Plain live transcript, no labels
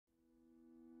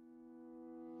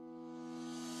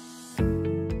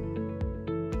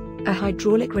A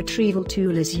hydraulic retrieval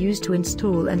tool is used to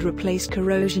install and replace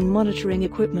corrosion monitoring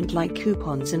equipment like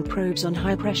coupons and probes on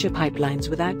high-pressure pipelines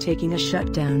without taking a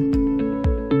shutdown.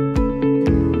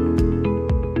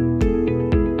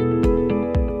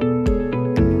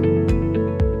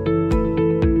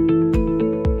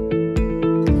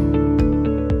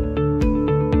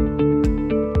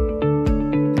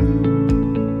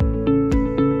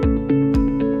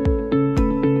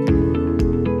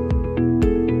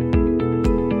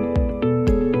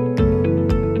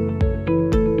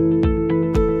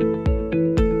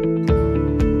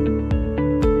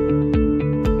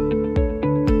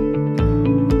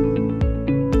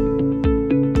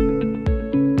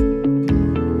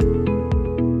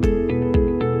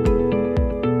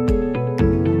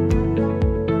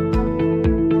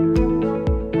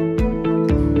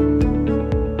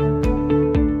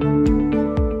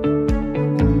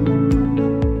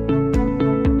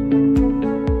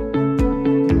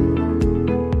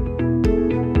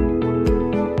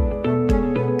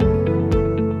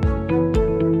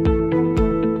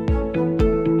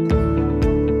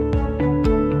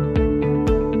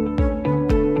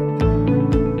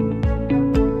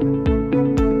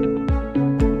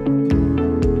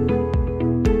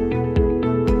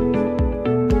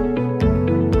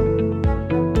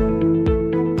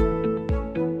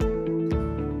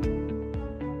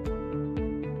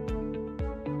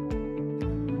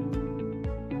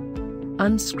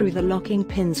 Unscrew the locking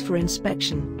pins for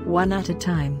inspection, one at a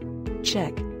time.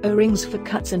 Check O-rings for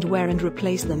cuts and wear and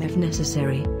replace them if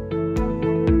necessary.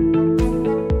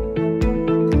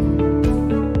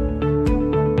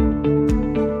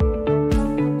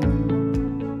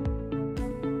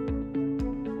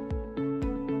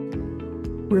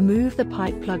 Remove the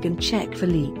pipe plug and check for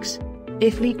leaks.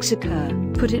 If leaks occur,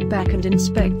 put it back and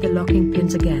inspect the locking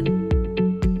pins again.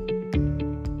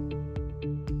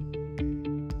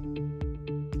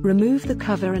 Remove the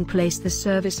cover and place the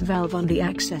service valve on the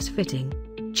access fitting.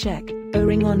 Check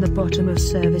O-ring on the bottom of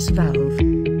service valve.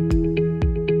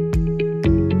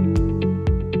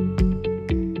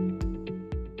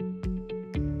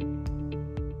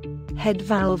 Head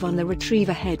valve on the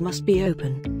retriever head must be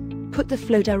open. Put the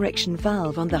flow direction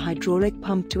valve on the hydraulic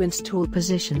pump to install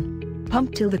position.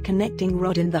 Pump till the connecting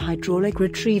rod in the hydraulic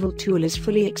retrieval tool is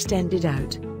fully extended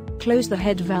out. Close the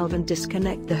head valve and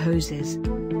disconnect the hoses.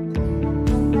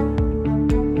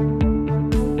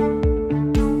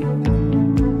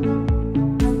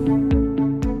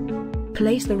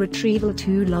 Place the retrieval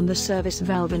tool on the service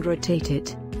valve and rotate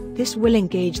it. This will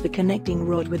engage the connecting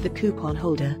rod with the coupon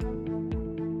holder.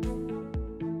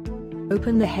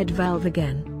 Open the head valve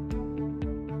again.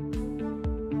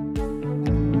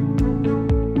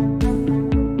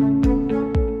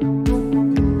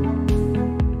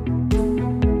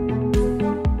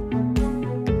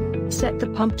 Set the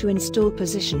pump to install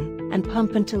position, and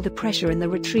pump until the pressure in the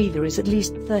retriever is at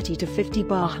least 30 to 50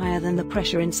 bar higher than the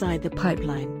pressure inside the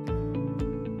pipeline.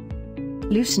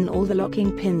 Loosen all the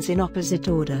locking pins in opposite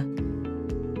order.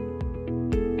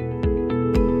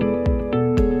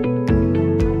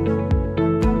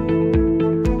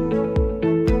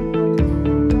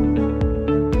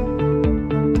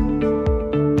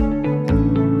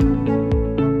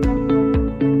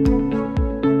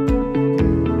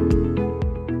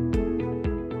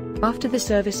 After the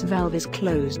service valve is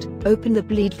closed, open the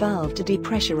bleed valve to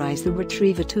depressurize the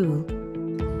retriever tool.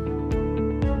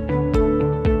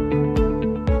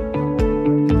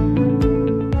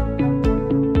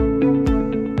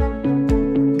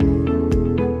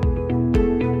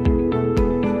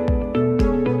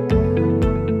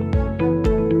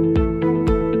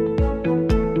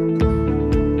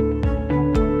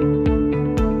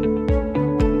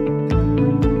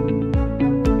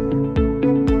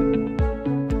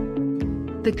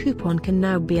 The coupon can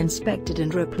now be inspected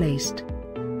and replaced.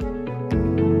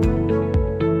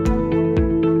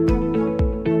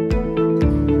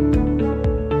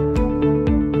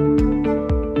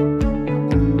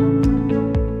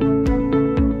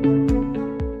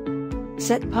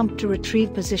 Set pump to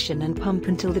retrieve position and pump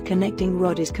until the connecting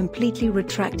rod is completely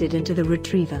retracted into the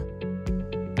retriever.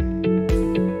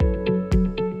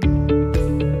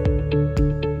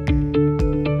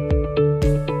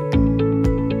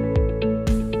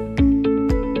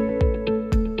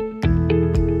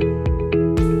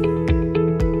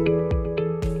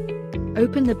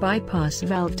 Open the bypass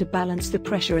valve to balance the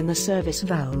pressure in the service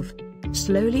valve.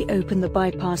 Slowly open the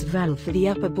bypass valve for the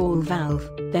upper ball valve,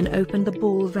 then open the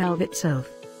ball valve itself.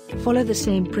 Follow the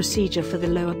same procedure for the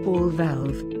lower ball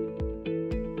valve.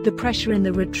 The pressure in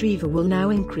the retriever will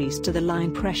now increase to the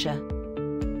line pressure.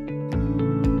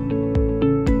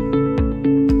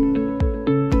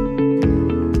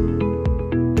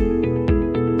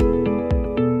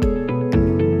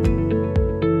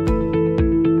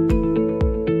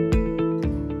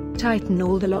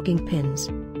 tighten all the locking pins.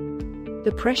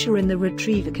 The pressure in the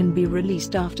retriever can be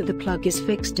released after the plug is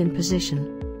fixed in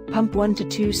position. Pump 1 to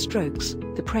 2 strokes,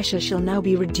 the pressure shall now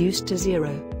be reduced to 0.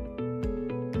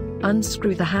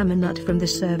 Unscrew the hammer nut from the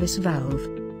service valve.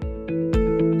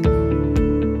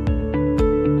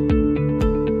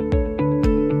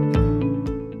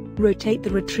 Rotate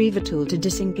the retriever tool to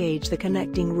disengage the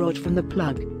connecting rod from the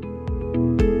plug.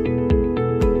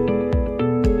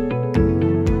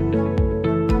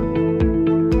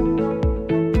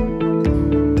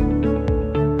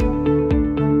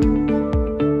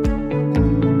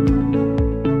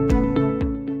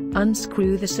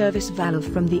 Unscrew the service valve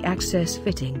from the access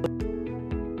fitting.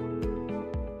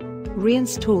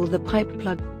 Reinstall the pipe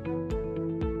plug.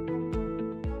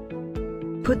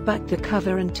 Put back the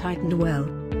cover and tighten well.